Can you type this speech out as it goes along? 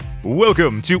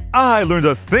Welcome to I Learned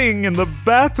a Thing in the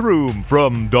Bathroom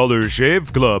from Dollar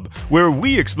Shave Club, where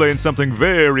we explain something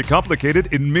very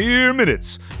complicated in mere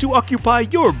minutes to occupy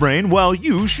your brain while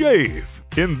you shave.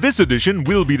 In this edition,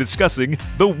 we'll be discussing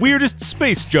the weirdest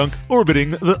space junk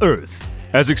orbiting the Earth,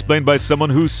 as explained by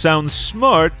someone who sounds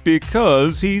smart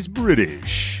because he's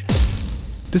British.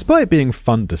 Despite being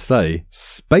fun to say,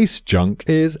 space junk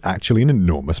is actually an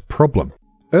enormous problem.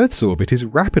 Earth's orbit is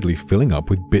rapidly filling up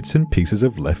with bits and pieces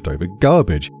of leftover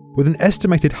garbage, with an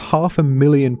estimated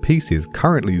 500,000 pieces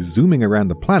currently zooming around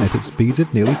the planet at speeds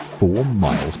of nearly 4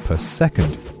 miles per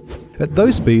second. At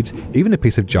those speeds, even a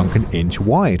piece of junk an inch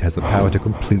wide has the power to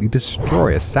completely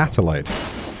destroy a satellite.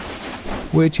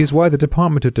 Which is why the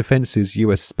Department of Defense's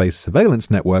US Space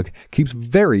Surveillance Network keeps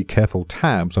very careful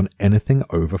tabs on anything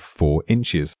over 4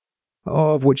 inches,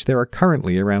 of which there are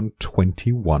currently around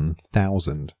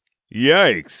 21,000.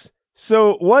 Yikes.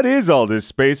 So what is all this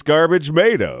space garbage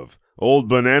made of? Old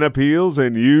banana peels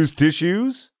and used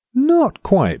tissues? Not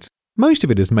quite. Most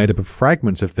of it is made up of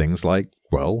fragments of things like,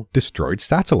 destroyed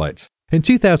satellites. In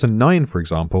 2009, for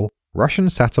example, Russian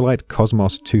satellite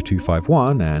Cosmos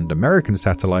 2251 and American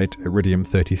satellite Iridium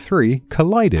 33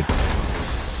 collided,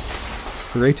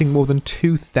 creating more than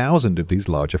 2,000 of these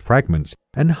larger fragments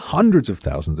and hundreds of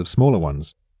thousands of smaller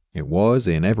ones. It was,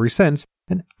 in every sense,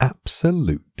 an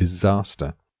absolute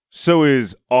disaster. So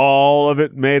is all of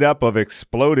it made up of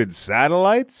exploded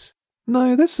satellites?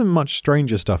 No, there's some much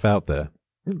stranger stuff out there.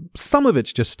 Some of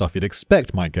it's just stuff you'd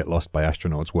expect might get lost by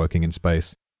astronauts working in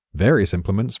space. Various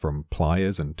implements, from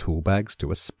pliers and tool bags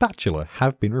to a spatula,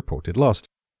 have been reported lost.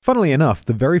 Funnily enough,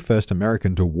 the very first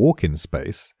American to walk in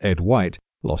space, Ed White,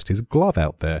 lost his glove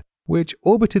out there, which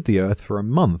orbited the Earth for a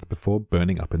month before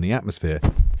burning up in the atmosphere,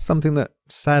 something that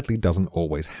sadly doesn't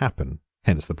always happen,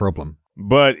 hence the problem.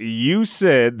 But you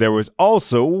said there was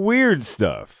also weird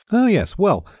stuff. Oh yes,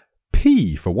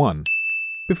 pee for one.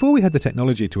 Before we had the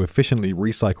technology to efficiently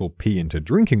recycle pee into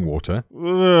drinking water,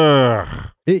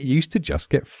 it used to just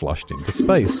get flushed into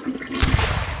space,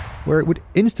 where it would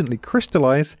instantly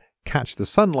crystallize, catch the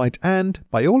sunlight, and,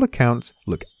 by all accounts,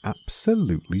 look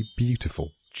absolutely beautiful.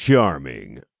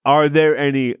 Charming. Are there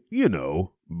any,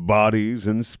 bodies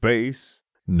in space?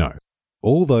 No.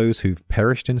 All those who've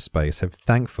perished in space have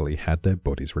thankfully had their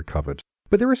bodies recovered.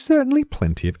 But there are certainly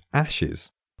plenty of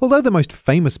ashes. Although the most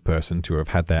famous person to have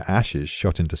had their ashes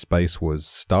shot into space was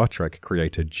Star Trek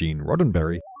creator Gene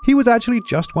Roddenberry, he was actually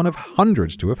just one of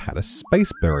hundreds to have had a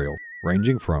space burial,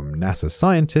 ranging from NASA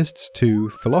scientists to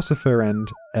philosopher and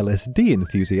LSD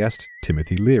enthusiast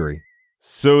Timothy Leary.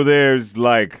 So there's,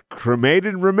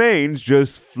 cremated remains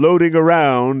just floating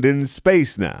around in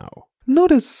space now?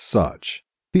 Not as such.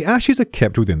 The ashes are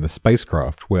kept within the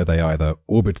spacecraft, where they either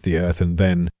orbit the Earth and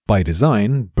then, by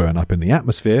design, burn up in the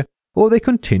atmosphere, or they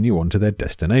continue on to their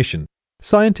destination.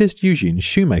 Scientist Eugene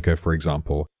Shoemaker, for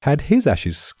example, had his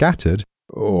ashes scattered,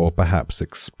 or perhaps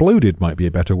exploded might be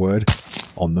a better word,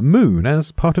 on the Moon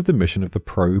as part of the mission of the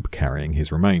probe carrying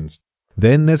his remains.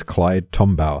 Then there's Clyde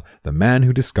Tombaugh, the man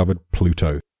who discovered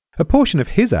Pluto. A portion of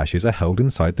his ashes are held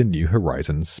inside the New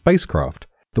Horizons spacecraft,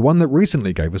 the one that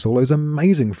recently gave us all those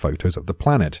amazing photos of the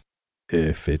planet.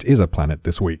 If it is a planet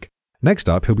this week. Next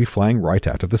up, he'll be flying right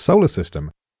out of the solar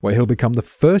system, where he'll become the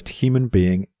first human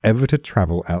being ever to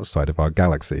travel outside of our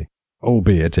galaxy,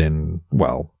 albeit in,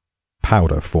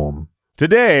 powder form.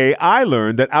 Today, I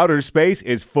learned that outer space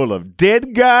is full of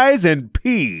dead guys and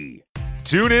pee.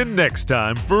 Tune in next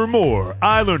time for more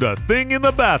I Learned a Thing in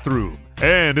the Bathroom.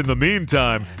 And in the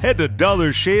meantime, head to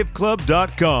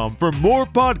dollarshaveclub.com for more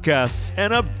podcasts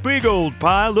and a big old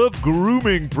pile of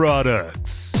grooming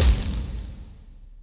products.